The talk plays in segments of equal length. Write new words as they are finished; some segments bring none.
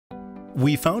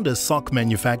We found a sock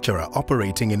manufacturer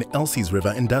operating in Elsie's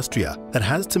River Industria that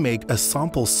has to make a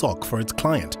sample sock for its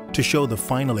client to show the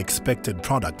final expected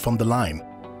product from the line.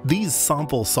 These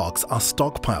sample socks are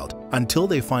stockpiled until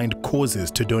they find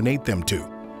causes to donate them to.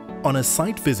 On a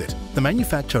site visit, the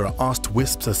manufacturer asked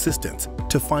WISP's assistants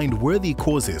to find worthy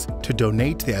causes to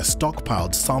donate their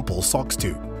stockpiled sample socks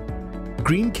to.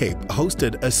 Green Cape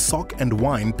hosted a sock and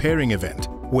wine pairing event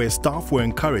where staff were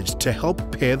encouraged to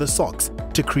help pair the socks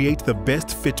to create the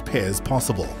best fit pairs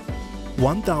possible.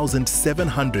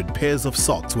 1,700 pairs of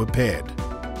socks were paired.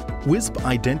 WISP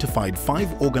identified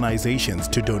 5 organizations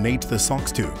to donate the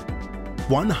socks to.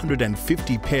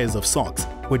 150 pairs of socks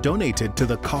were donated to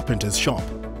the Carpenter's Shop,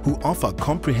 who offer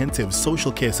comprehensive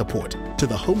social care support to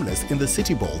the homeless in the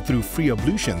City Bowl through free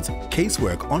ablutions,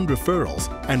 casework on referrals,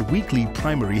 and weekly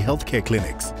primary healthcare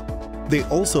clinics. They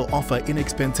also offer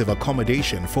inexpensive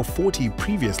accommodation for 40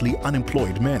 previously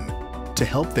unemployed men to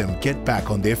help them get back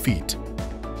on their feet.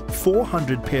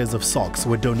 400 pairs of socks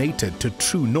were donated to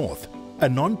True North, a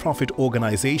non-profit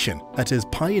organization that is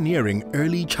pioneering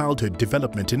early childhood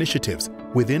development initiatives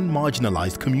within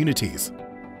marginalized communities.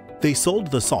 They sold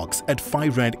the socks at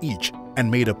 5 Rand each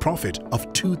and made a profit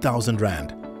of 2,000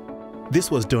 Rand. This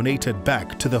was donated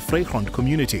back to the Vrygrond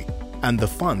community, and the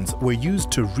funds were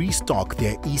used to restock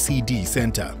their ECD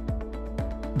center.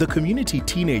 The community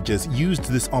teenagers used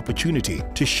this opportunity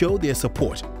to show their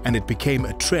support, and it became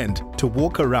a trend to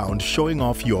walk around showing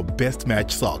off your best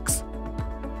match socks.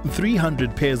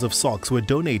 300 pairs of socks were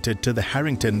donated to the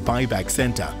Harrington Buyback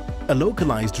Center, a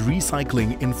localized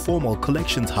recycling informal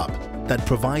collections hub that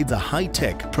provides a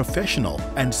high-tech, professional,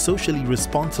 and socially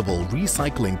responsible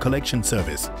recycling collection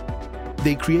service.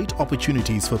 They create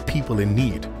opportunities for people in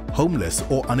need, homeless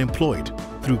or unemployed,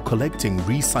 through collecting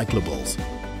recyclables.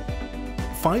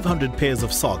 500 pairs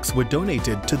of socks were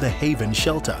donated to the Haven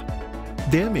Shelter.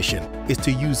 Their mission is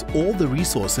to use all the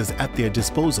resources at their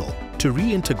disposal to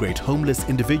reintegrate homeless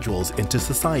individuals into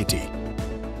society.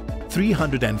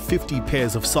 350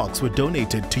 pairs of socks were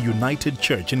donated to United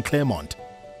Church in Claremont.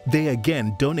 They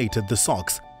again donated the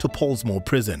socks to Paulsmoor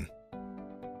Prison.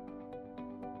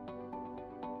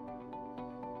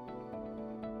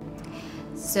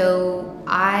 So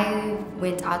I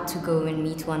went out to go and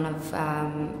meet one of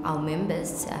our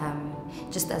members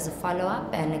just as a follow-up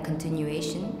and a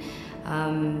continuation,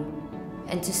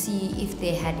 and to see if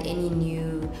they had any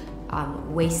new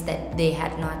waste that they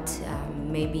had not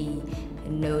maybe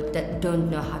don't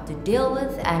know how to deal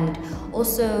with, and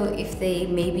also if they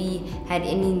maybe had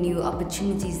any new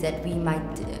opportunities that we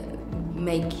might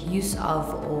make use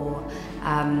of, or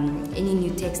any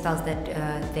new textiles that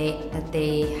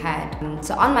they had.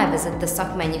 So on my visit, the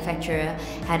sock manufacturer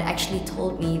had actually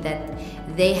told me that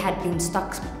they had been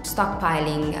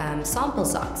stockpiling sample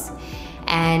socks.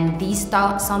 And these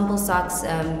sample socks,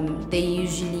 they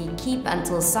usually keep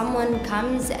until someone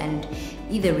comes and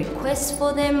either requests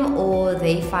for them or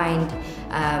they find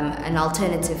an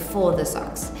alternative for the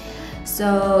socks.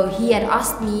 So he had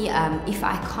asked me if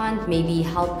I can't maybe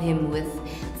help him with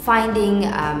finding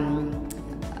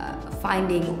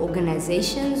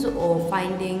organizations or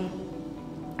finding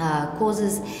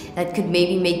causes that could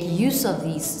maybe make use of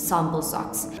these sample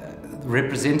socks.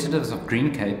 Representatives of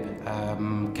Green Cape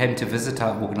came to visit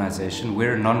our organization.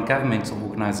 We're a non-governmental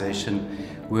organization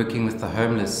working with the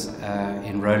homeless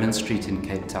in Rowland Street in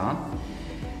Cape Town.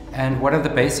 And one of the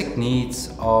basic needs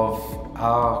of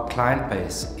our client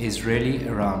base is really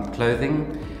around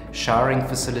clothing, showering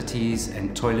facilities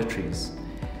and toiletries.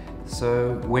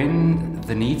 So when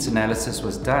the needs analysis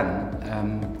was done,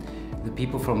 the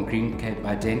people from Green Cape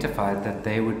identified that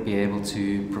they would be able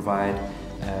to provide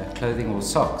clothing or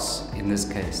socks, in this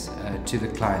case, to the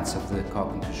clients of the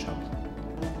Carpenter's Shop.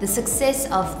 The success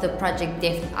of the project,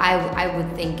 I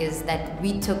would think, is that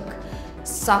we took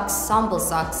socks, sample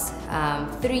socks,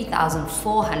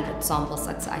 3,400 sample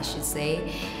socks, I should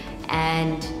say,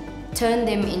 and turned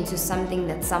them into something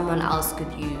that someone else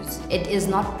could use. It is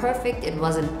not perfect, it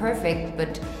wasn't perfect,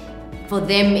 but for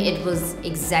them it was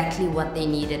exactly what they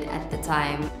needed at the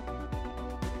time.